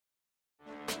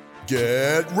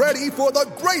Get ready for the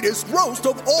greatest roast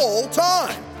of all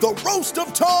time, the Roast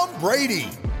of Tom Brady,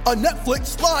 a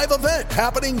Netflix live event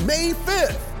happening May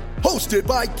 5th. Hosted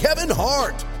by Kevin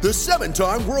Hart, the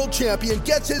 7-time world champion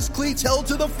gets his cleats held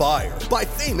to the fire by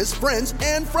famous friends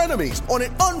and frenemies on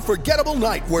an unforgettable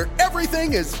night where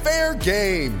everything is fair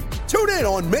game. Tune in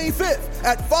on May 5th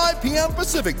at 5 p.m.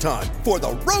 Pacific time for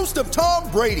the Roast of Tom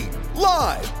Brady,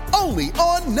 live only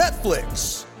on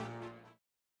Netflix.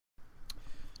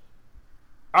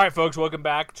 All right, folks, welcome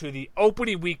back to the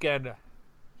opening weekend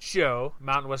show,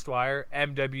 Mountain West Wire,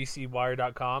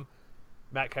 MWCWire.com.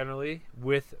 Matt Kennerly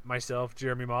with myself,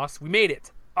 Jeremy Moss. We made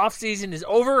it. Off-season is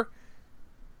over.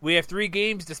 We have 3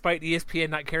 games, despite ESPN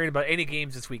not caring about any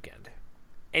games this weekend.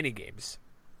 Any games.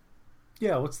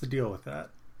 Yeah, what's the deal with that?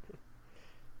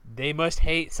 They must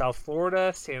hate South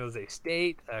Florida, San Jose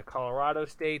State, Colorado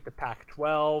State, the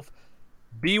Pac-12,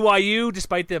 BYU,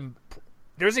 despite them.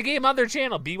 There's a game on their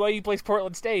channel. BYU plays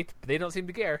Portland State, but they don't seem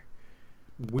to care.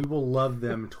 We will love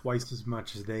them twice as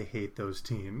much as they hate those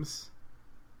teams.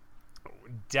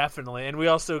 Definitely. And we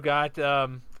also got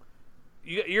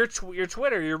your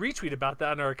Twitter, your retweet about that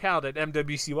on our account at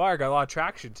MWCWire got a lot of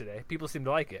traction today. People seem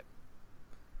to like it.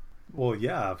 Well,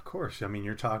 yeah, of course. I mean,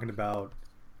 you're talking about,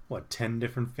 10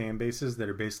 different fan bases that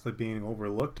are basically being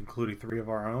overlooked, including 3 of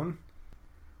our own?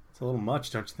 It's a little much,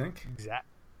 don't you think? Exactly.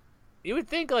 You would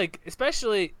think,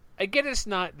 especially, I get it's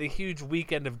not the huge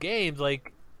weekend of games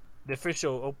like the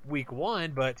official week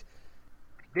 1, but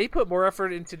they put more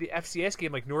effort into the FCS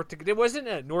game, like North Dakota. It wasn't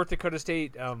a North Dakota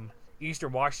State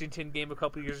Eastern Washington game a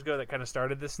couple of years ago that kind of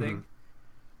started this thing. Mm-hmm.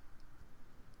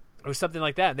 It was something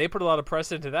like that. And they put a lot of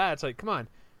press into that. It's like, come on.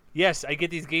 Yes, I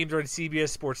get these games are on CBS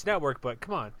Sports Network, but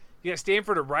come on. You got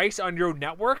Stanford at Rice on your own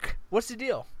network? What's the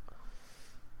deal?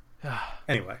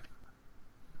 Anyway.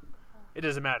 It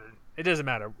doesn't matter. It doesn't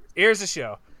matter. Here's the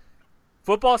show.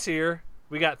 Football's here.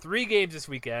 We got 3 games this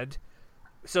weekend.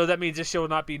 So that means this show will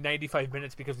not be 95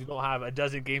 minutes because we don't have a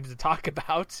dozen games to talk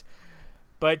about.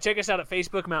 But check us out at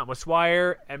Facebook, Mountain West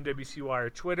Wire, MWC Wire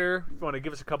Twitter. If you want to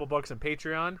give us a couple bucks on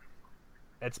Patreon,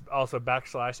 that's also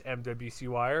 /MWC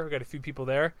Wire. We got a few people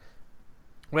there.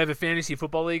 We have a fantasy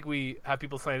football league we have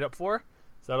people signed up for,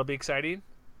 so that'll be exciting.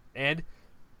 And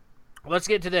let's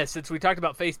get to this. Since we talked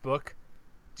about Facebook,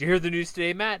 did you hear the news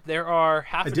today, Matt? There are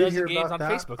half a dozen games on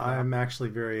Facebook now. I'm actually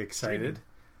very excited.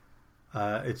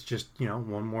 It's just,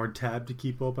 one more tab to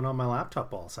keep open on my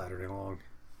laptop all Saturday long.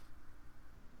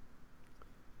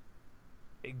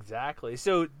 Exactly.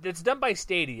 So it's done by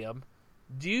Stadium.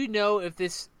 Do you know if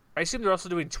this... I assume they're also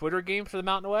doing Twitter games for the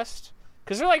Mountain West?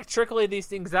 Because they're trickling these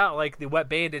things out like the Wet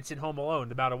Bandits in Home Alone,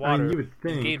 the Amount of Water. You would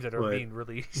think, games that are being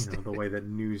released. The way that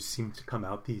news seems to come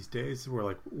out these days,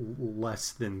 we're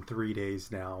less than 3 days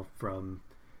now from...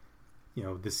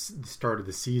 the start of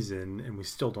the season, and we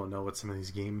still don't know what some of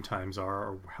these game times are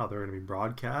or how they're going to be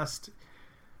broadcast.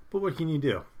 But what can you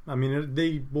do? I mean,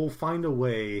 they will find a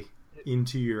way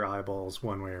into your eyeballs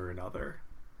one way or another.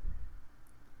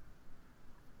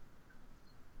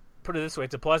 Put it this way,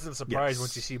 it's a pleasant surprise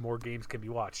once you see more games can be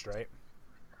watched, right?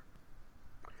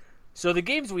 So the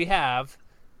games we have,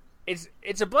 it's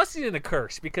a blessing and a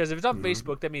curse, because if it's on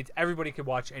Facebook, that means everybody can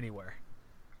watch anywhere.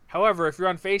 However, if you're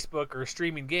on Facebook or a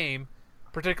streaming game,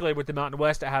 particularly with the Mountain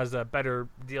West, it has a better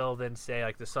deal than, say,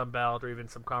 like the Sun Belt or even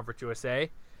some Conference USA.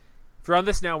 If you're on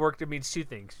this network, that means 2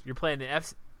 things. You're playing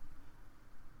the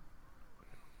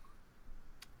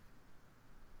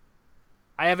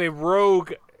I have a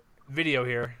rogue video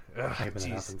here.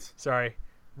 Jeez. Sorry.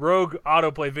 Rogue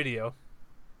autoplay video.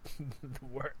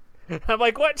 I'm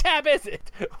like, what tab is it?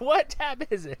 What tab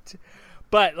is it?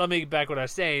 But let me get back what I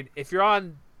was saying. If you're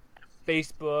on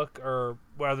Facebook or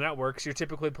other networks, you're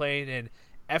typically playing an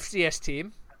FCS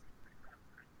team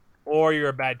or you're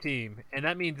a bad team, and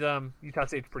that means Utah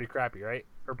State's pretty crappy, right?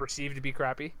 Or perceived to be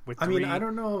crappy. With I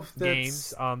don't know if that's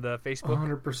games on the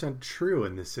Facebook 100% true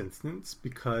in this instance,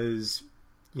 because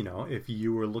if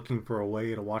you were looking for a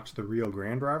way to watch the Rio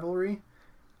Grande rivalry,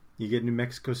 you get New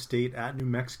Mexico State at New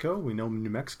Mexico. We know New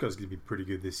Mexico is going to be pretty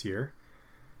good this year.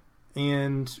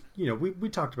 And, we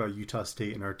talked about Utah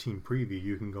State in our team preview.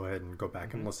 You can go ahead and go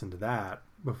back and listen to that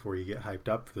before you get hyped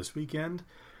up for this weekend.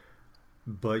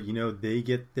 But, they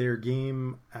get their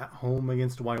game at home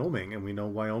against Wyoming, and we know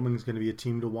Wyoming's going to be a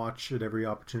team to watch at every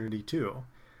opportunity too.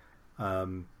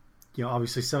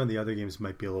 Obviously some of the other games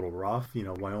might be a little rough.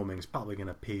 Wyoming's probably going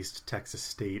to paste Texas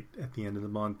State at the end of the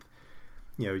month.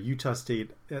 Utah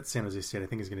State at San Jose State I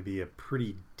think is going to be a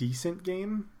pretty decent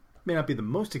game. May not be the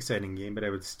most exciting game, but I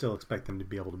would still expect them to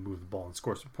be able to move the ball and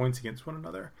score some points against one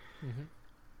another. Mm-hmm.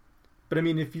 But I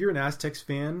mean, if you're an Aztecs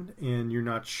fan and you're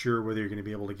not sure whether you're going to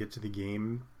be able to get to the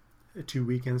game 2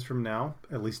 weekends from now,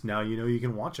 at least now you know you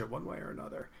can watch it one way or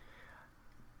another.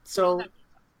 So,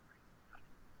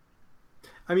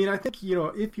 I mean, I think,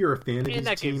 if you're a fan of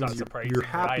these teams, you're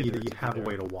happy that you have a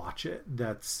way to watch it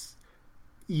that's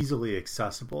easily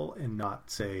accessible and not,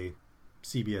 say,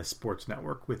 CBS Sports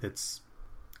Network with its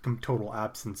total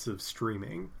absence of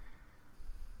streaming.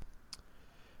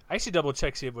 I should double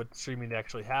check see what streaming they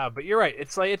actually have, but you're right.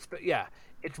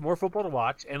 It's more football to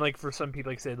watch, and like for some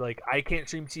people, like I said, like I can't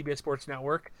stream CBS Sports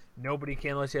Network. Nobody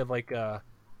can unless you have like I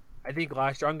think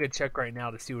last year I'm gonna check right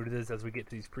now to see what it is as we get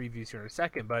to these previews here in a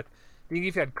second. But I think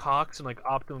if you had Cox and like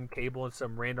Optimum Cable and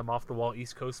some random off the wall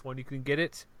East Coast one, you can get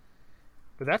it.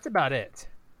 But that's about it.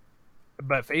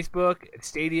 But Facebook,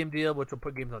 Stadium Deal, which will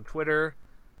put games on Twitter,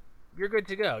 you're good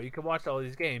to go. You can watch all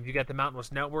these games. You got the Mountain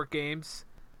West Network games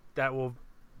that will.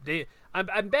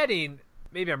 I'm betting.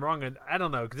 Maybe I'm wrong. I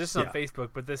don't know because this is on Facebook,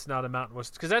 but this is not a Mountain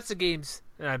West. Because that's the games.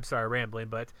 And I'm sorry, rambling,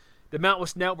 but the Mountain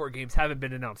West Network games haven't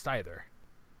been announced either.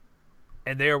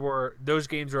 And those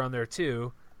games are on there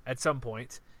too at some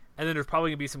point. And then there's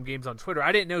probably gonna be some games on Twitter.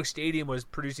 I didn't know Stadium was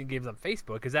producing games on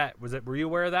Facebook. Were you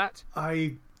aware of that?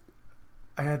 I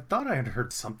had thought I had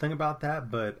heard something about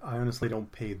that, but I honestly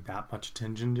don't pay that much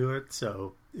attention to it.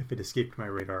 So if it escaped my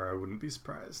radar, I wouldn't be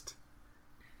surprised.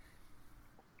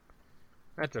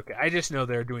 That's okay. I just know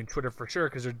they're doing Twitter for sure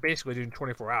because they're basically doing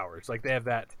 24 hours. Like they have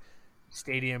that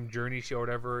Stadium Journey show, or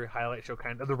whatever, highlight show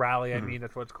kind of the rally. I mean,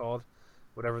 that's what it's called.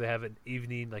 Whatever they have an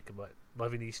evening, like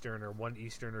 11 Eastern or 1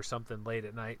 Eastern or something late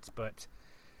at night. But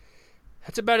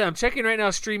that's about it. I'm checking right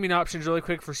now streaming options really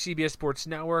quick for CBS Sports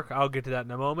Network. I'll get to that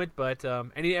in a moment. But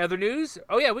any other news?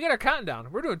 Oh, yeah, we got our countdown.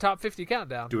 We're doing top 50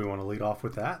 countdown. Do we want to lead off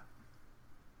with that?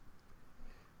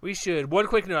 We should. One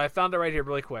quick note. I found it right here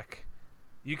really quick.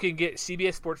 You can get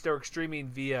CBS Sports Network streaming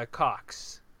via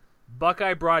Cox.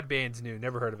 Buckeye Broadband's new.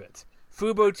 Never heard of it.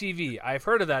 Fubo TV. I've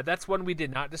heard of that. That's one we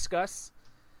did not discuss.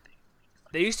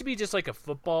 They used to be just like a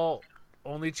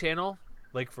football-only channel,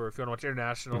 like for if you want to watch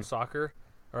international soccer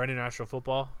or international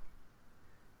football.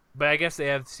 But I guess they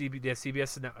have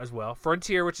CBS as well.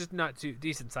 Frontier, which is not too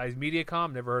decent size.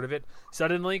 Mediacom, never heard of it.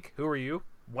 Suddenlink, who are you?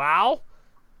 Wow.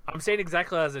 I'm saying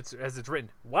exactly as it's written.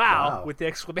 Wow, with the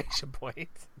exclamation point.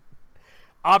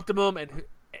 Optimum and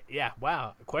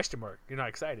wow, question mark. You're not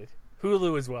excited.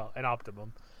 Hulu as well and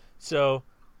Optimum. So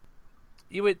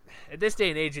you would at this day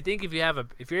and age, you think if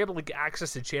you're able to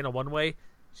access the channel one way, you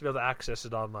should be able to access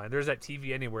it online. There's that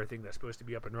TV Anywhere thing that's supposed to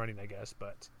be up and running, I guess,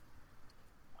 but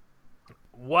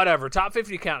whatever. Top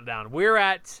 50 countdown. We're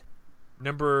at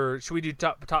should we do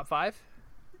top 5?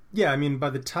 Yeah, I mean, by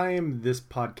the time this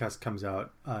podcast comes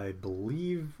out, I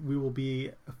believe we will be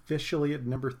officially at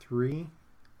number 3.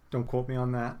 Don't quote me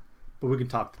on that, but we can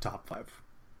talk the top 5.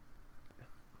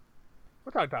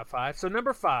 We'll talk top 5. So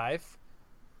number 5,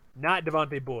 not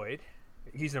Devontae Boyd.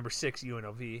 He's number 6,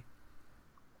 UNLV.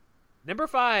 Number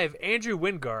 5, Andrew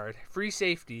Wingard, free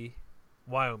safety,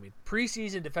 Wyoming.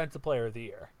 Preseason Defensive Player of the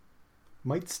Year.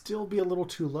 Might still be a little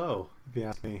too low, if you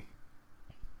ask me.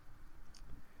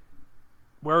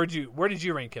 Where did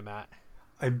you rank him at?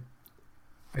 I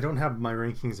don't have my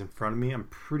rankings in front of me. I'm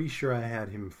pretty sure I had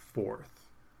him 4th.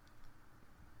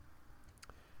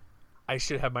 I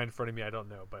should have mine in front of me. I don't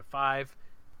know. But 5,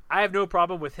 I have no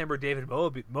problem with him or David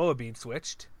Moa being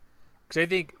switched. Because I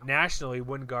think nationally,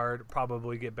 Wingard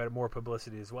probably get more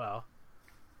publicity as well.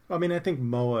 I mean, I think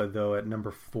Moa, though, at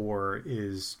number 4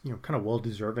 is kind of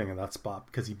well-deserving of that spot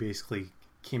because he basically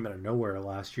came out of nowhere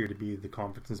last year to be the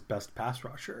conference's best pass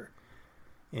rusher.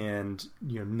 And,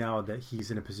 now that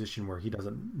he's in a position where he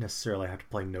doesn't necessarily have to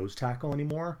play nose tackle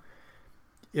anymore,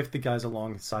 if the guys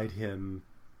alongside him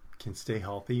can stay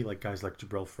healthy, like guys like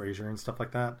Jabril Frazier and stuff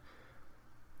like that,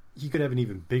 he could have an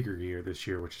even bigger year this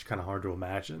year, which is kind of hard to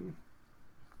imagine.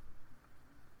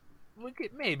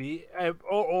 Maybe,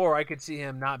 or I could see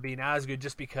him not being as good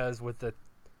just because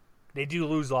they do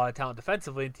lose a lot of talent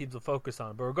defensively and teams will focus on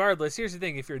him. But regardless, here's the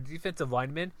thing: if you're a defensive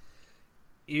lineman,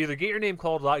 you either get your name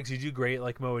called a lot because you do great,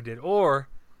 like Moa did, or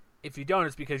if you don't,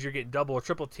 it's because you're getting double or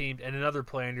triple teamed and another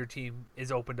player on your team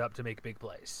is opened up to make big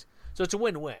plays. So it's a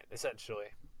win-win essentially.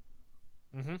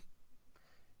 You're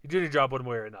doing your job one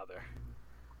way or another.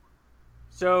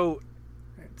 So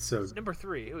number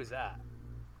 3, who is that?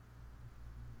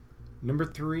 Number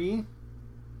 3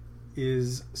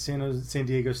 is San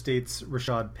Diego State's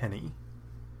Rashad Penny.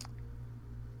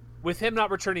 With him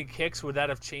not returning kicks, would that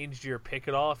have changed your pick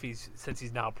at all since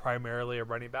he's now primarily a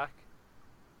running back?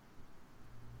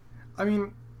 I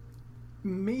mean,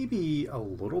 maybe a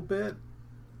little bit.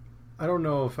 I don't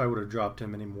know if I would have dropped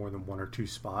him any more than 1 or 2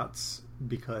 spots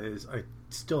because I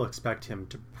still expect him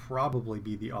to probably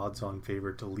be the odds-on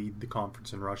favorite to lead the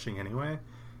conference in rushing anyway.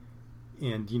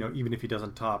 And, even if he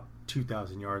doesn't top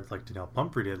 2,000 yards like Donnell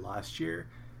Pumphrey did last year,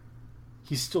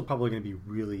 he's still probably going to be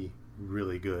really,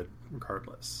 really good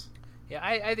regardless. Yeah,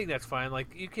 I think that's fine. Like,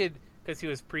 you could, because he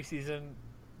was preseason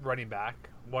running back,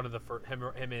 one of the first, him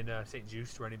and St.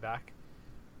 Juste running back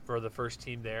for the first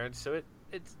team there. And so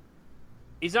it's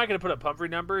he's not going to put up Pumphrey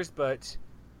numbers, but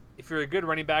if you're a good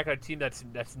running back on a team that's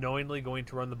knowingly going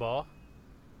to run the ball,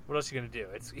 what else are you going to do?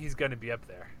 He's going to be up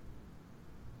there.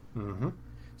 Mm-hmm.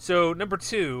 So, number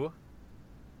 2.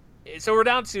 So, we're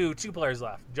down to 2 players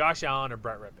left, Josh Allen or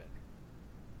Brett Rypien.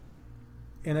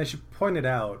 And I should point it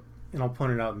out, and I'll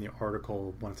point it out in the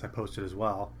article once I post it as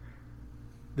well.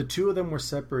 The two of them were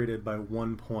separated by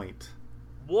 1 point.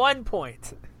 1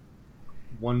 point.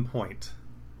 1 point.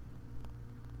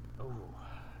 Oh.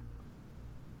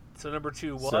 So number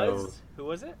 2 was? Who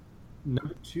was it?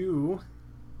 Number 2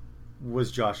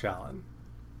 was Josh Allen.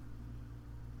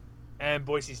 And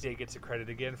Boise State gets the credit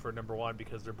again for number 1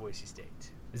 because they're Boise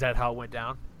State. Is that how it went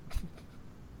down?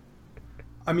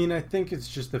 I mean, I think it's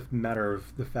just a matter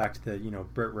of the fact that,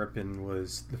 Brett Rypien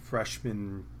was the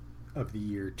freshman of the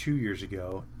year 2 years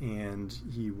ago, and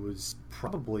he was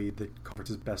probably the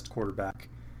conference's best quarterback,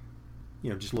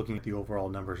 just looking at the overall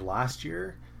numbers last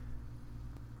year.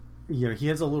 He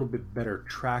has a little bit better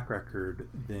track record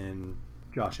than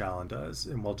Josh Allen does.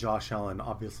 And while Josh Allen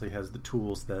obviously has the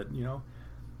tools that,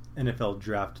 NFL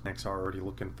draft necks are already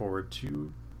looking forward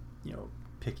to,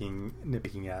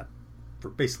 nitpicking at for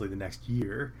basically the next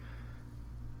year.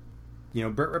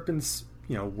 Brett Rypien's,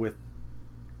 with,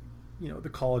 the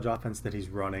college offense that he's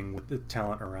running, with the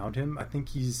talent around him, I think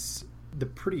he's the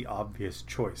pretty obvious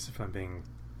choice, if I'm being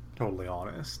totally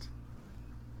honest.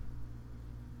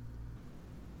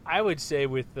 I would say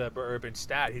with Brett Rypien's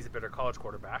stat, he's a better college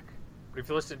quarterback. But if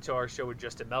you listen to our show with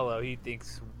Justin Mello, he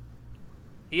thinks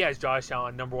he has Josh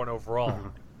Allen number 1 overall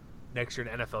next year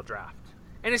in the NFL draft.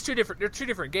 And it's they're two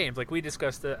different games, like we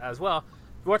discussed as well.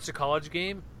 If you watch the college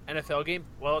game, NFL game,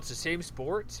 well, it's the same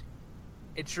sport.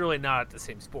 It's really not the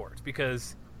same sport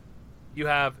because you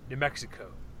have New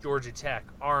Mexico, Georgia Tech,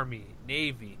 Army,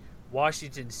 Navy,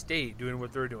 Washington State doing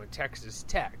what they're doing, Texas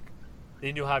Tech.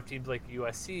 Then you'll have teams like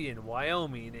USC and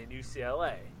Wyoming and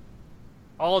UCLA.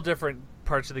 All different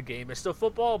parts of the game. It's still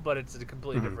football, but it's a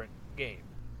completely different game.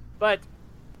 But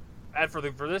for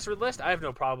this list, I have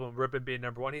no problem with Rypien being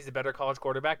number 1. He's a better college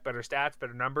quarterback, better stats,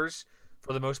 better numbers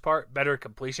for the most part, better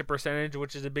completion percentage,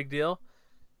 which is a big deal.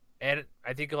 And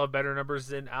I think he'll have better numbers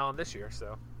than Allen this year.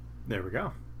 So there we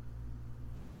go.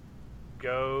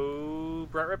 Go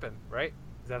Brett Rypien, right?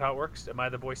 Is that how it works? Am I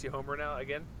the Boise homer now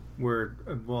again?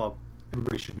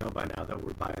 Everybody should know by now that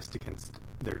we're biased against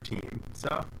their team.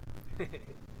 So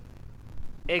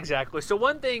exactly. So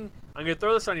one thing, I'm going to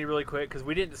throw this on you really quick because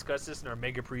we didn't discuss this in our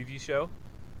mega preview show.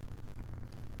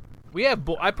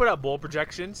 I put out bowl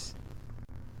projections.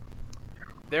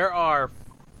 There are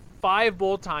 5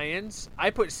 bowl tie-ins.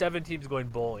 I put 7 teams going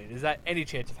bowling. Is that any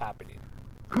chance of happening?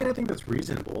 I mean, I think that's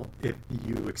reasonable if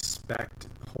you expect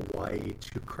Hawaii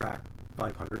to crack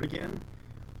 500 again.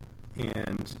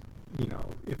 And,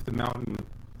 if the Mountain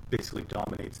basically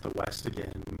dominates the West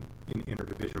again in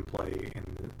interdivision play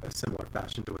in a similar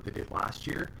fashion to what they did last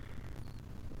year,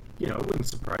 it wouldn't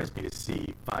surprise me to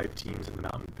see 5 teams in the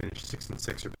Mountain finish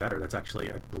 6-6 or better. That's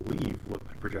actually, I believe, what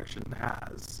my projection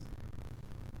has.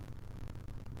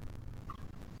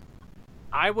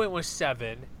 I went with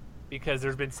 7 because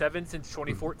there's been 7 since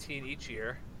 2014 each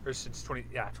year, or since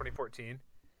 2014.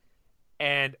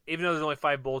 And even though there's only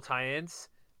 5 bowl tie-ins,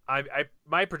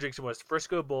 my prediction was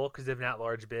Frisco Bowl because they have an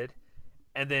at-large bid,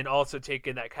 and then also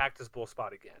taking that Cactus Bowl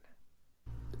spot again.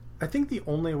 I think the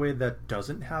only way that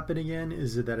doesn't happen again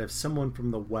is that if someone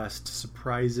from the West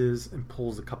surprises and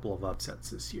pulls a couple of upsets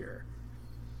this year,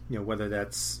 whether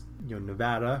that's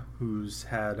Nevada, who's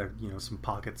had some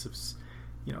pockets of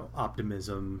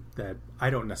optimism that I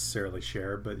don't necessarily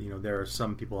share, but there are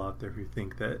some people out there who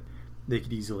think that they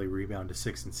could easily rebound to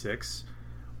 6-6,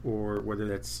 or whether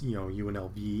that's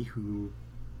UNLV, who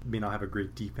may not have a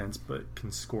great defense but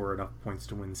can score enough points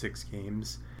to win 6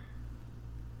 games.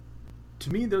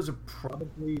 To me, those are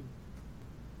probably.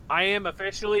 I'm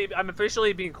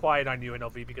officially being quiet on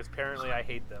UNLV because apparently I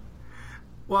hate them.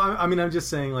 Well, I mean, I'm just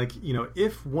saying,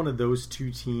 if one of those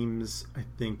 2 teams, I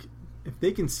think, if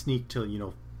they can sneak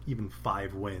to even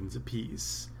 5 wins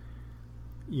apiece,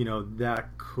 that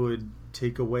could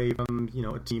take away from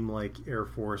a team like Air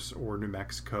Force or New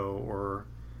Mexico or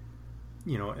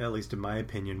at least in my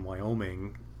opinion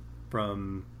Wyoming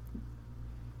from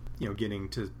getting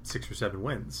to 6 or 7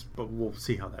 wins. But we'll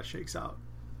see how that shakes out.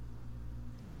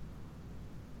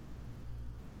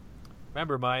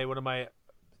 Remember, one of my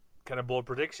kind of bold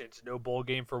predictions. No bowl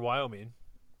game for Wyoming.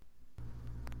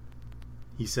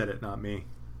 He said it, not me.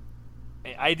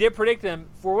 I did predict them.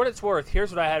 For what it's worth,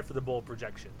 here's what I had for the bowl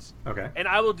projections. Okay. And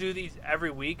I will do these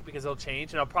every week because they'll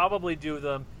change, and I'll probably do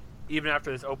them even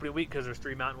after this opening week because there's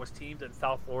 3 Mountain West teams, and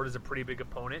South Florida is a pretty big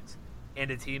opponent and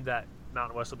a team that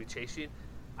Mountain West will be chasing.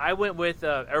 I went with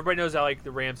everybody knows I like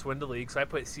the Rams to win the league, so I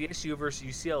put CSU versus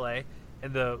UCLA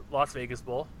in the Las Vegas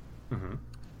Bowl. Mm-hmm.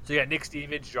 So you got Nick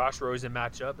Stevens, Josh Rosen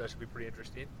matchup. That should be pretty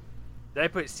interesting. Then I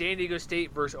put San Diego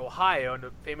State versus Ohio in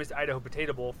the famous Idaho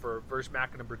Potato Bowl for versus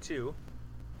MAC number 2.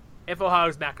 If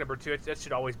Ohio's MAC number 2, that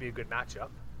should always be a good matchup.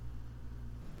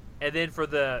 And then for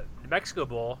the New Mexico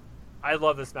Bowl, I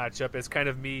love this matchup. It's kind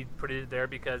of me putting it there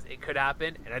because it could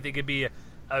happen, and I think it'd be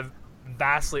a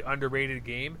vastly underrated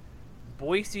game.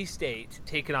 Boise State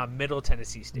taking on Middle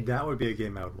Tennessee State. That would be a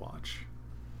game I would watch.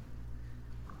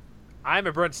 I'm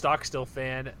a Brent Stockstill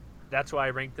fan. That's why I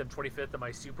ranked them 25th in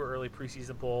my super early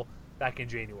preseason poll back in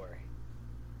January.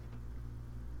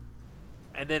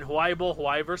 And then Hawaii Bowl,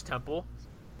 Hawaii versus Temple.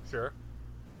 Sure.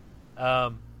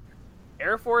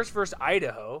 Air Force versus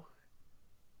Idaho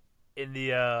in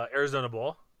the Arizona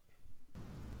Bowl.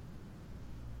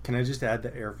 Can I just add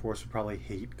that Air Force would probably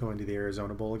hate going to the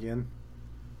Arizona Bowl again?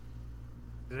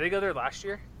 Did they go there last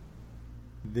year?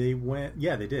 They went.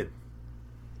 Yeah, they did.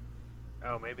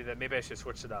 Oh, maybe I should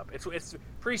switch it up. It's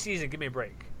preseason. Give me a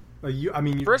break.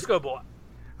 Frisco Bowl.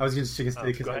 I was just going to say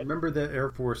because go I ahead. remember that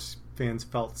Air Force fans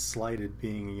felt slighted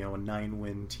being a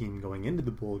 9-win team going into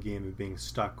the bowl game and being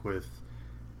stuck with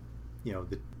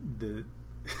the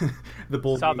the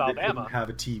bowl South game that Alabama. didn't have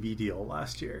a TV deal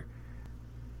last year.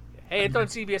 Hey, it's on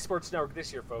CBS Sports Network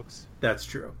this year, folks. That's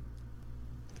true.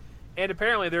 And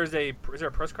apparently, is there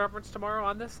a press conference tomorrow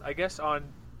on this? I guess on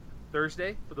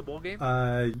Thursday for the bowl game.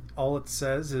 All it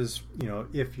says is,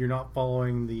 if you're not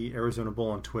following the Arizona Bowl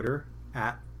on Twitter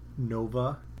at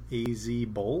Nova AZ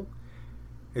Bowl,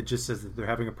 it just says that they're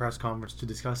having a press conference to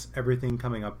discuss everything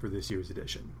coming up for this year's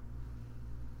edition.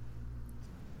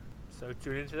 So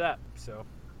tune into that. So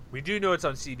we do know it's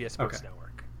on CBS Sports Okay.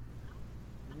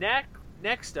 Network.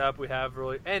 Next up, we have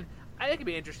and I think it'd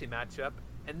be an interesting matchup.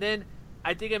 And then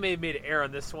I think I may have made an error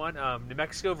on this one. New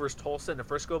Mexico versus Tulsa in the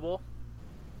Frisco Bowl.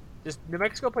 Does New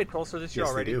Mexico play Tulsa this year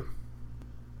Yes, already? they do.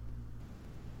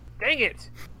 Dang it!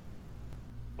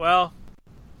 Well,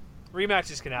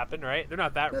 rematches can happen, right? They're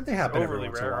not that They happen every overly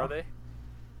once in a rare, while. are they?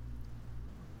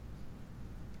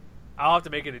 I'll have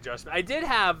to make an adjustment. I did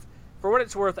have, for what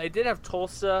it's worth, I did have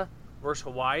Tulsa versus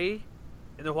Hawaii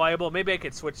in the Hawaii Bowl. Maybe I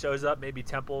could switch those up. Maybe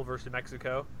Temple versus New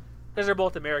Mexico, because they're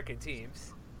both American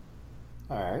teams.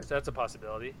 All right. So that's a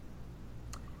possibility.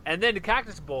 And then the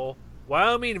Cactus Bowl,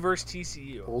 Wyoming versus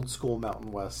TCU. Old school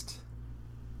Mountain West.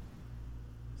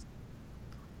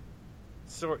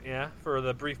 For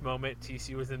the brief moment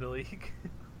TCU was in the league.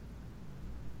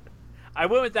 I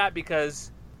went with that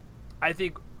because I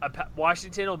think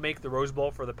Washington will make the Rose Bowl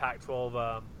for the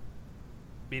Pac-12,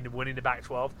 winning the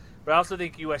Pac-12. But I also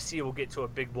think USC will get to a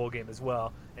big bowl game as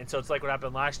well. And so it's like what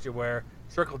happened last year where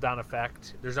trickle-down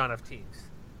effect, there's not enough teams.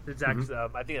 There's actually,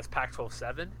 I think it's Pac-12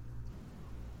 7.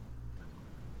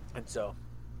 And so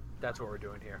that's what we're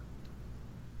doing here.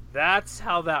 That's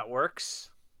how that works.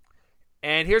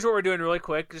 And here's what we're doing really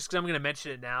quick, just because I'm going to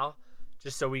mention it now,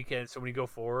 just so when we go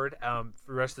forward, for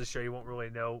the rest of the show, you won't really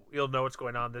know. You'll know what's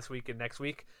going on this week and next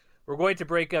week. We're going to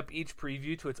break up each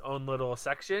preview to its own little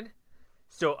section.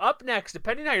 So up next,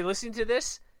 depending on how you're listening to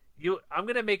this, I'm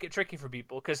going to make it tricky for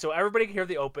people, because so everybody can hear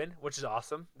the open, which is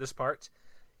awesome, this part.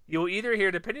 You'll either hear,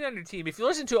 depending on your team, if you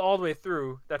listen to it all the way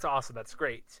through, that's awesome, that's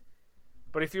great.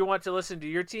 But if you want to listen to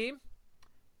your team,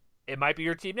 it might be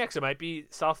your team next. It might be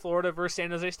South Florida versus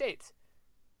San Jose State.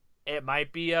 It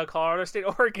might be Colorado State,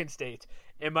 Oregon State.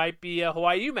 It might be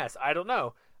Hawaii UMass. I don't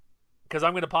know. Because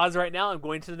I'm going to pause right now. I'm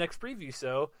going to the next preview.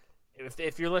 So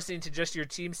if you're listening to just your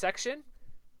team section,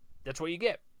 that's what you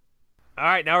get. All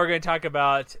right, now we're going to talk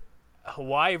about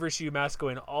Hawaii versus UMass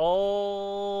going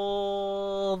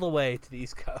all the way to the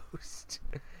East Coast.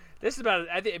 This is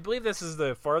I believe this is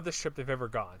the farthest trip they've ever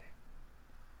gone.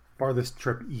 Farthest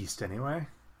trip east, anyway.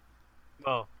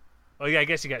 Oh, yeah, I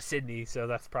guess you got Sydney, so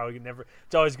that's probably never.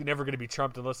 It's always never going to be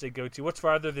trumped unless they go to. What's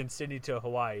farther than Sydney to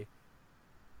Hawaii?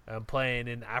 Playing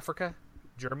in Africa,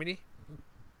 Germany,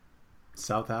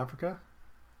 South Africa,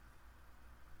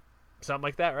 something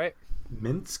like that, right?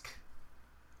 Minsk.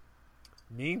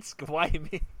 Minsk? Why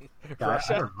me? I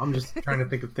Russia? don't know. I'm just trying to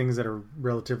think of things that are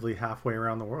relatively halfway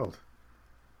around the world.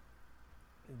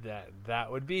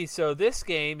 That would be. So this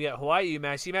game, you got Hawaii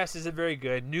UMass. UMass isn't very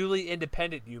good. Newly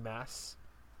independent UMass.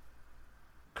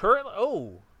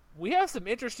 Currently, we have some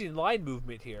interesting line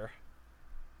movement here.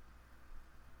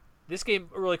 This game,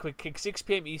 really quick, kicks 6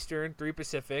 p.m. Eastern, 3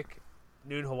 Pacific,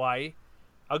 noon Hawaii.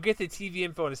 I'll get the TV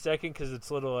info in a second because it's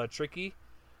a little tricky.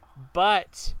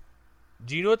 But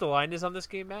do you know what the line is on this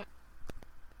game, Matt?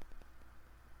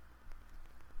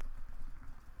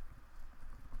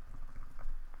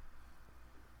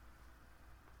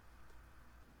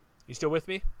 You still with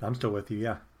me? I'm still with you,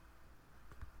 yeah.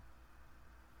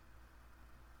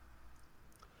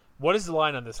 What is the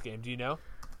line on this game? Do you know?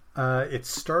 It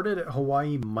started at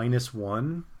Hawaii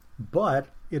 -1, but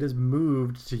it has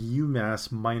moved to UMass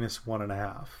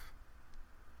 -1.5.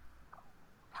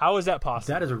 How is that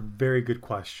possible? That is a very good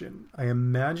question. I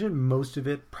imagine most of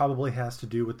it probably has to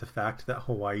do with the fact that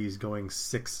Hawaii is going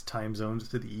 6 time zones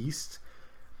to the east.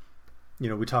 You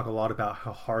know, we talk a lot about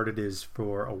how hard it is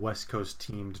for a West Coast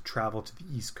team to travel to the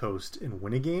East Coast and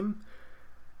win a game.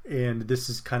 And this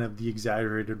is kind of the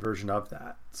exaggerated version of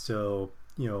that. So,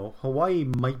 you know, Hawaii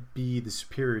might be the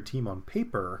superior team on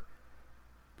paper,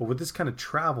 but with this kind of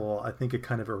travel, I think it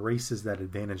kind of erases that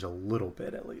advantage a little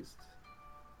bit, at least.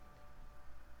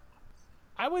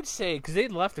 I would say, because they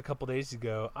left a couple days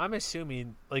ago, I'm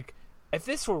assuming, like, if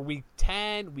this were week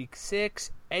 10, week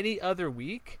 6, any other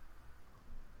week,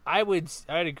 I'd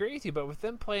agree with you, but with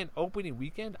them playing opening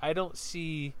weekend, I don't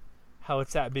see how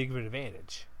it's that big of an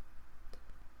advantage.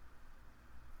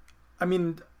 I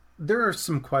mean, there are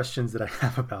some questions that I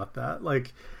have about that.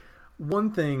 Like,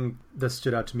 one thing that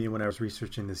stood out to me when I was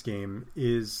researching this game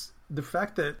is the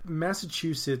fact that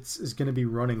Massachusetts is going to be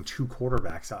running 2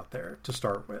 quarterbacks out there to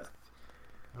start with.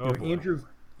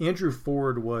 Andrew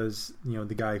Ford was, you know,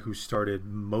 the guy who started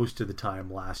most of the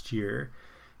time last year,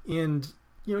 and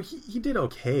you know he did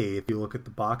okay if you look at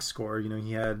the box score. You know,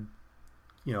 he had,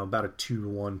 you know, about a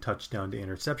 2-to-1 touchdown to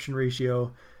interception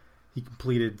ratio. He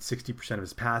completed 60% of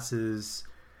his passes.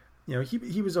 You know,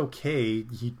 he was okay.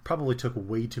 He probably took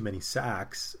way too many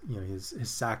sacks. You know, his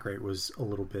sack rate was a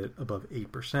little bit above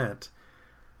 8%.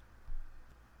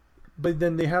 But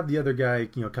then they have the other guy,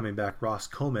 you know, coming back, Ross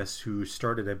Comas, who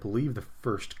started, I believe, the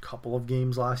first couple of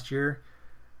games last year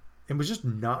and was just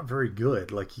not very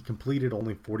good. Like, he completed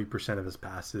only 40% of his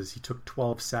passes. He took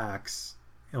 12 sacks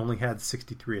and only had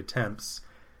 63 attempts.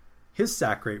 His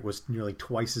sack rate was nearly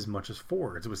twice as much as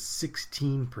Ford's. It was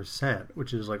 16%,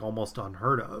 which is like almost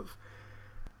unheard of.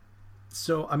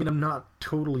 So, I mean, I'm not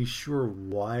totally sure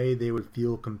why they would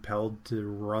feel compelled to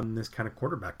run this kind of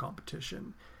quarterback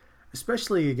competition,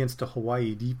 especially against a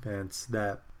Hawaii defense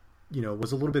that, you know,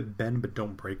 was a little bit bend but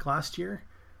don't break last year,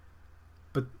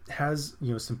 but has,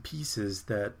 you know, some pieces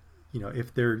that, you know,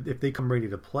 if they come ready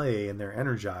to play and they're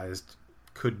energized,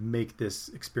 could make this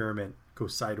experiment go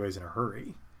sideways in a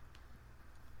hurry.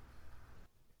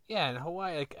 Yeah, in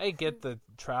Hawaii, like, I get the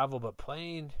travel, but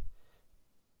playing,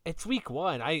 it's week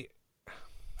 1.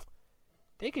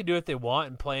 They can do what they want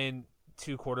in playing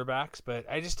 2 quarterbacks, but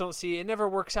I just don't see it never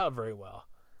works out very well.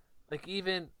 Like,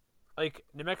 even like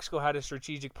New Mexico had a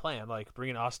strategic plan, like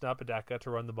bringing Austin Apodaca to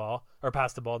run the ball or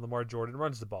pass the ball, and Lamar Jordan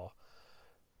runs the ball,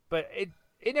 but it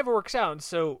never works out. And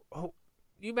so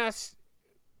UMass,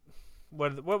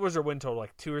 what was their win total?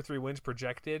 Like 2 or 3 wins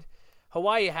projected.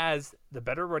 Hawaii has the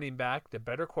better running back, the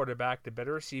better quarterback, the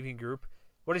better receiving group.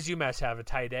 What does UMass have? A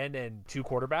tight end and 2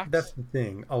 quarterbacks? That's the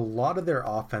thing. A lot of their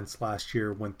offense last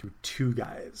year went through 2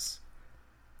 guys.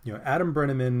 You know, Adam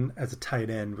Brenneman as a tight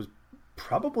end was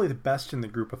probably the best in the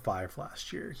group of 5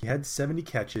 last year. He had 70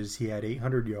 catches. He had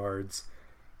 800 yards,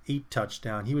 8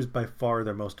 touchdowns. He was by far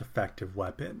their most effective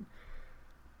weapon.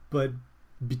 But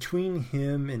between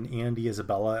him and Andy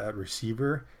Isabella at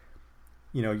receiver,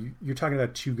 you know, you're talking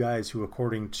about 2 guys who,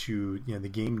 according to, you know, the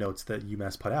game notes that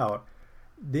UMass put out,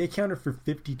 they accounted for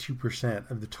 52%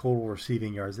 of the total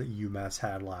receiving yards that UMass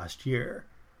had last year.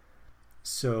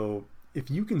 So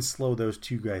if you can slow those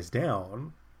 2 guys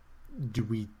down, do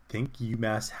we think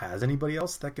UMass has anybody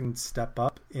else that can step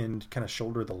up and kind of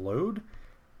shoulder the load?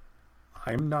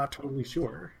 I'm not totally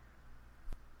sure.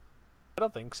 I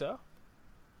don't think so.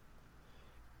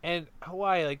 And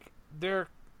Hawaii, like, they're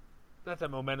not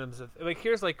that momentum's like,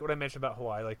 here's like what I mentioned about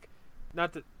Hawaii, like,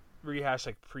 not to rehash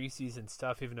like preseason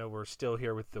stuff, even though we're still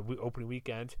here with the opening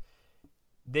weekend.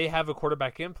 They have a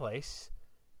quarterback in place,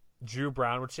 Drew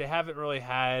Brown, which they haven't really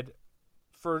had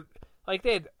for, like,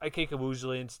 they had Akeka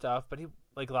Woosley and stuff, but he,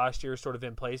 like, last year sort of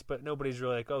in place, but nobody's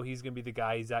really like, oh, he's gonna be the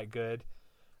guy, he's that good,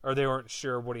 or they weren't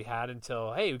sure what he had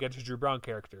until, hey, we got this Drew Brown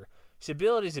character.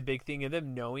 Stability is a big thing, and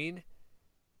them knowing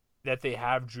that they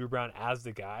have Drew Brown as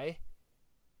the guy,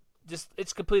 just,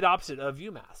 it's complete opposite of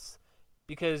UMass,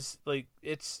 because, like,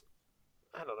 it's,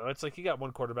 I don't know, it's like you got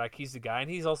one quarterback, he's the guy, and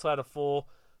he's also had a full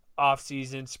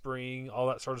off-season, spring, all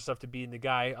that sort of stuff to being the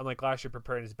guy, unlike last year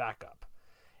preparing his backup.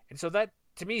 And so that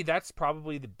to me, that's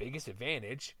probably the biggest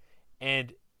advantage.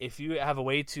 And if you have a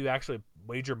way to actually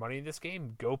wager money in this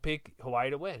game, go pick Hawaii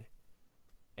to win.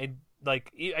 And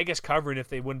like, I guess covering if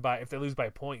they lose by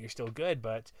a point, you're still good.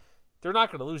 But they're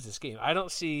not going to lose this game. I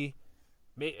don't see.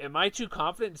 Am I too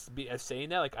confident of saying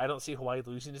that? Like, I don't see Hawaii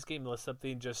losing this game unless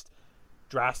something just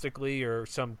drastically or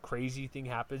some crazy thing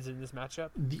happens in this matchup.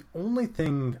 The only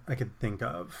thing I could think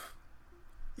of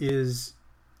is,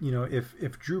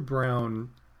 if Drew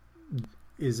Brown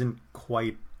isn't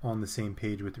quite on the same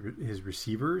page with his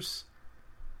receivers.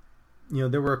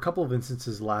 There were a couple of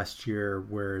instances last year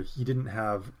where he didn't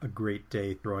have a great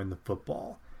day throwing the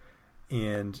football,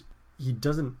 and he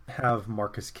doesn't have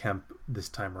Marcus Kemp this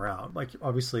time around. Like,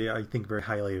 obviously, I think very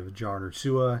highly of John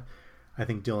Ursua. I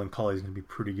think Dylan Collie is going to be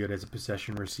pretty good as a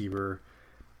possession receiver.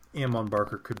 Amon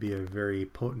Barker could be a very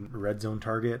potent red zone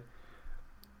target.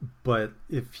 But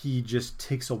if he just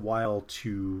takes a while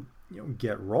to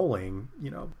get rolling,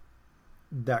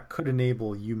 that could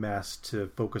enable UMass to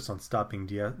focus on stopping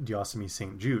Diosemy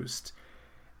St. Juste.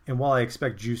 And while I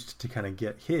expect Juste to kind of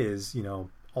get his,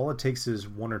 all it takes is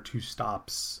one or two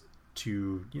stops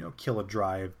to kill a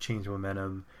drive, change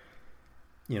momentum,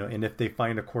 and if they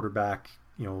find a quarterback,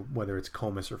 whether it's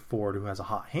Comas or Ford who has a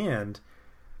hot hand,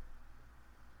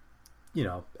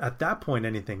 at that point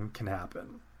anything can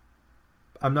happen.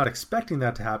 I'm not expecting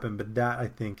that to happen, but that I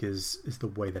think is the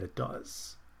way that it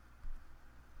does.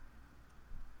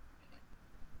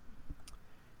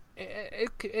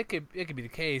 It could be the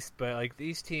case, but like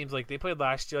these teams, like they played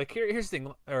last year. Like here's the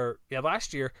thing,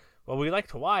 last year. Well, we liked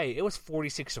Hawaii. It was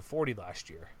 46-40 last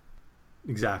year.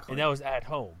 Exactly. And that was at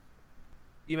home.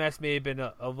 UMass may have been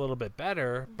a little bit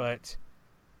better, but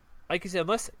like you said,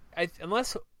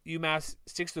 unless UMass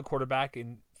sticks to the quarterback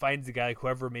and finds the guy, like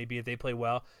whoever maybe if they play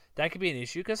well, that could be an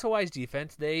issue because Hawaii's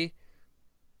defense, they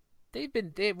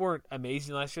weren't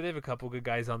amazing last year. They have a couple good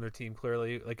guys on their team,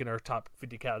 clearly, like in our top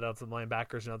 50 countdowns and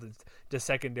linebackers and others. The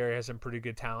secondary has some pretty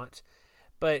good talent.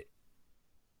 But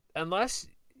unless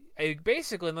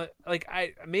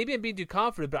maybe I'm being too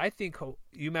confident, but I think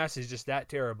UMass is just that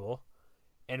terrible,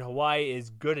 and Hawaii is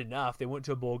good enough. They went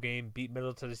to a bowl game, beat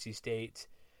Middle Tennessee State.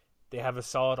 They have a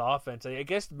solid offense. I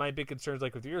guess my big concern is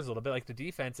like with yours a little bit, like the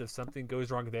defense. If something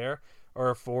goes wrong there,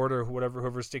 or if Ford or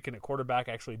whoever's sticking at quarterback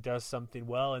actually does something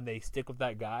well, and they stick with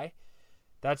that guy,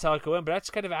 that's how it could win. But that's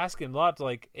kind of asking a lot. To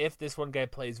like, if this one guy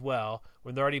plays well,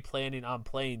 when they're already planning on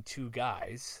playing two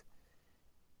guys.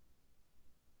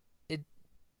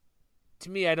 To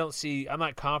me, I'm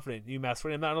not confident in UMass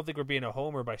winning. I don't think we're being a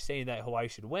homer by saying that Hawaii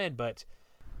should win, but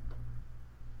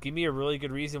give me a really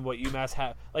good reason what UMass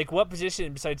have. Like, what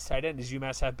position besides tight end does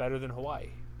UMass have better than Hawaii?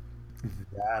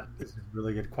 That is a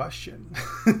really good question.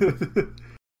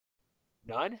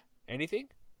 None? Anything?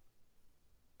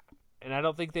 And I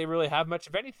don't think they really have much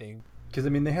of anything. Because,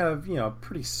 they have,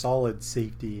 pretty solid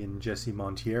safety in Jesse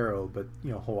Monteiro, but,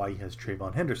 Hawaii has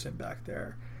Trayvon Henderson back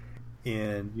there.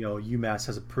 And, UMass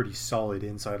has a pretty solid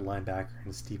inside linebacker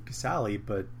in Steve Casale,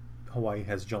 but Hawaii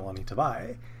has Jelani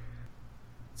Tavai.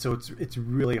 So it's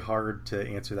really hard to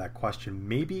answer that question.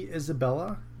 Maybe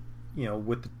Isabella,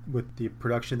 with the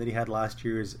production that he had last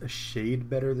year, is a shade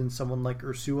better than someone like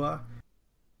Ursua.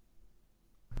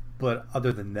 But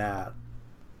other than that...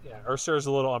 Yeah, Ursua's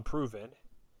a little unproven,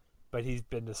 but he's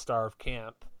been the star of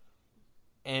camp.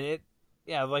 And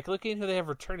like looking who they have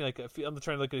returning, I'm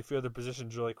trying to look at a few other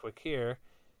positions really quick here.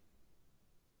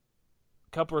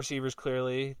 Couple receivers,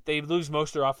 clearly. They lose most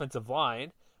of their offensive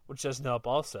line, which doesn't help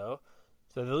also.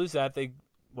 So they lose that. They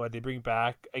bring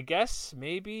back, I guess,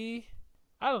 maybe,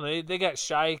 I don't know. They got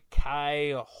Shai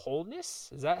Holness.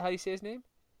 Is that how you say his name?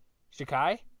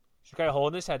 Shakai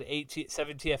Holness had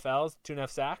 7 TFLs, 2.5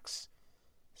 sacks.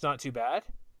 It's not too bad.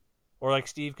 Or like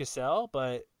Steve Cassell,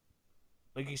 but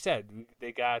like you said,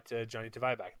 they got Johnny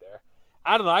Tavai back there.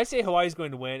 I don't know. I say Hawaii's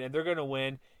going to win, and they're going to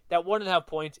win. That 1.5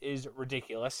 points is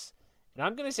ridiculous. And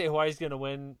I'm going to say Hawaii's going to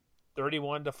win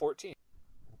 31-14.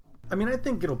 I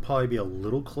think it'll probably be a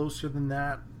little closer than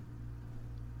that,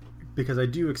 because I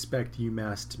do expect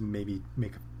UMass to maybe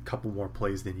make a couple more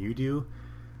plays than you do.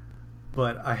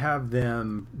 But I have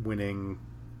them winning,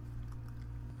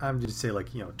 I'm going to say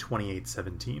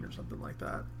 28-17 or something like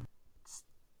that.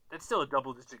 That's still a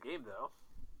double-digit game, though.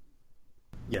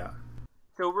 Yeah.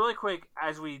 So really quick,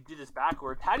 as we do this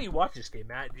backwards, how do you watch this game,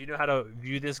 Matt? Do you know how to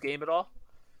view this game at all?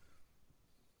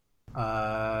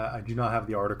 I do not have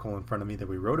the article in front of me that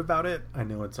we wrote about it. I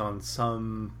know it's on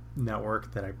some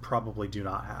network that I probably do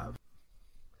not have.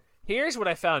 Here's what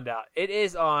I found out. It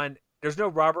is on... There's no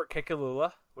Robert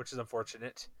Kekalula, which is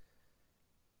unfortunate.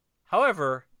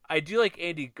 However, I do like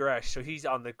Andy Gresh, so he's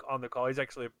on the call. He's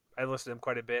actually... I listen to him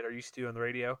quite a bit, or used to on the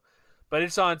radio. but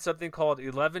it's on something called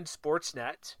 11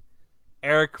 Sportsnet.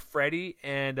 Eric Freddy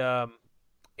and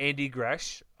Andy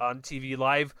Gresh on TV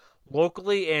live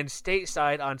locally and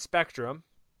stateside on Spectrum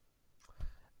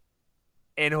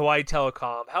and Hawaii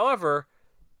Telecom. However,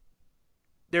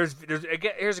 there's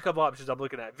again, here's a couple options I'm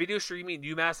looking at. Video streaming,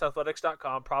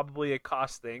 UMassathletics.com, probably a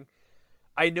cost thing.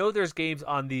 I know there's games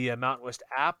on the Mountain West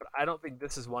app, but I don't think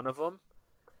this is one of them.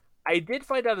 I did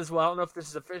find out as well, I don't know if this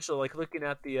is official, like looking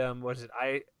at the,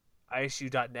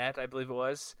 ISU.net, I believe it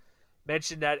was,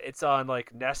 mentioned that it's on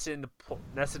like Nesson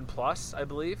Plus, I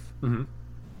believe,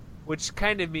 which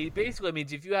kind of basically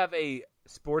means if you have a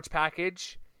sports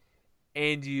package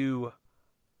and the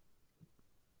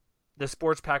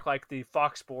sports pack like the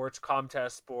Fox Sports,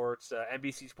 Comcast Sports,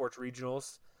 NBC Sports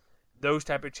Regionals, those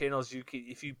type of channels,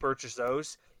 if you purchase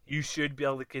those, you should be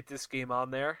able to get this game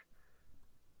on there.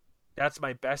 That's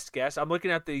my best guess. I'm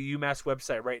looking at the UMass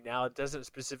website right now. It doesn't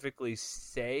specifically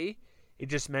say. It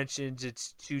just mentions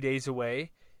it's 2 days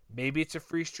away. Maybe it's a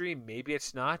free stream. Maybe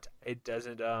it's not. It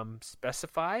doesn't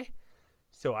specify.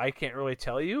 So I can't really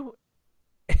tell you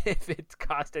if it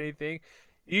cost anything.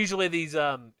 Usually these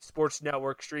sports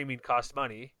network streaming cost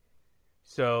money.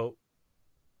 So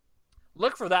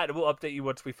look for that, and we'll update you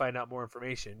once we find out more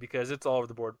information because it's all over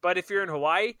the board. But if you're in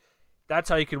Hawaii, that's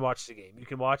how you can watch the game. You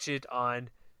can watch it on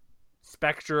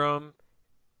Spectrum,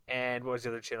 and what was the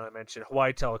other channel I mentioned?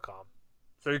 Hawaii Telecom.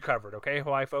 So you're covered, okay,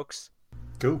 Hawaii folks?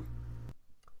 Go.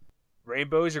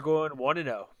 Rainbows are going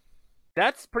 1-0.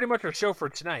 That's pretty much our show for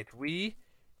tonight. We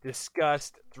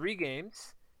discussed 3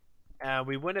 games, and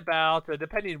we went about,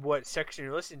 depending on what section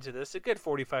you're listening to this, a good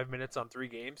 45 minutes on 3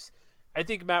 games. I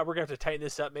think, Matt, we're going to have to tighten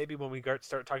this up maybe when we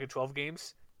start talking 12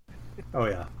 games. Oh,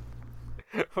 yeah.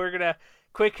 We're going to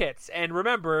quick hits. And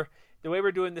remember, the way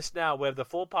we're doing this now, we have the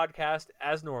full podcast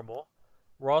as normal.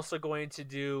 We're also going to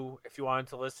do, if you wanted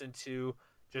to listen to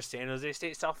just San Jose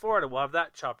State, South Florida, we'll have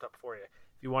that chopped up for you.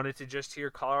 If you wanted to just hear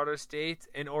Colorado State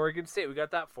and Oregon State, we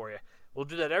got that for you. We'll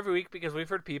do that every week because we've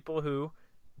heard people who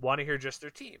want to hear just their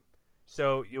team.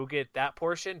 So you'll get that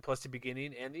portion plus the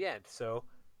beginning and the end. So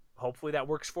hopefully that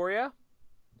works for you.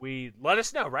 Let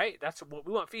us know, right? That's what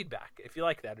we want, feedback, if you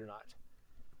like that or not.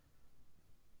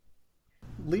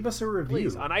 Leave us a review.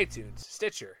 Please, on iTunes,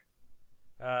 Stitcher.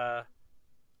 Where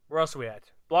else are we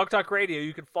at? Blog Talk Radio.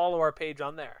 You can follow our page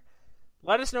on there.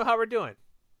 Let us know how we're doing.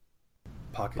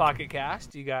 Pocket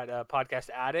Cast. You got Podcast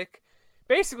Addict.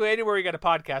 Basically, anywhere you got a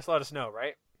podcast, let us know,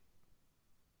 right?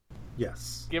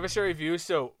 Yes. Give us a review.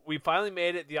 So we finally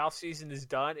made it. The off season is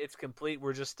done. It's complete.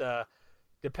 We're just,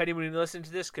 depending when you listen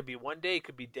to this, could be one day,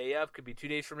 could be day of, could be 2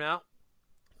 days from now.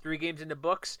 3 games in the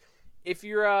books. If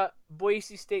you're a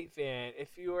Boise State fan,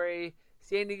 if you're a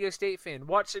San Diego State fan,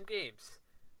 watch some games.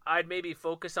 I'd maybe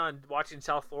focus on watching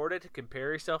South Florida to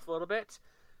compare yourself a little bit,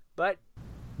 but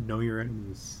know your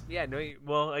enemies. Yeah,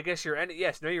 I guess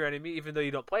know your enemy, even though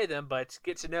you don't play them, but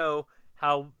get to know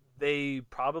how they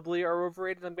probably are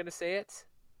overrated. I'm going to say it.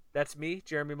 That's me,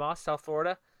 Jeremy Moss, South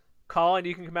Florida. Colin,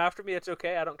 you can come after me. It's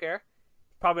okay. I don't care.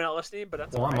 Probably not listening, but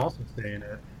that's all right. I'm also saying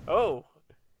it. Oh,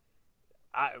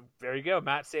 there you go.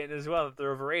 Matt's saying it as well, that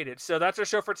they're overrated. So that's our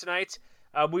show for tonight.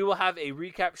 We will have a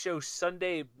recap show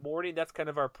Sunday morning. That's kind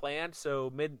of our plan.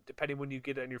 So depending when you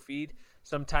get it on your feed,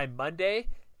 sometime Monday.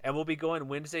 And we'll be going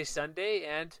Wednesday, Sunday.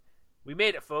 And we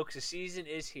made it, folks. The season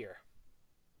is here.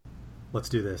 Let's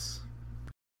do this.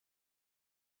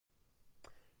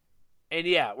 And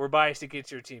yeah, we're biased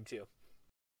against your team too.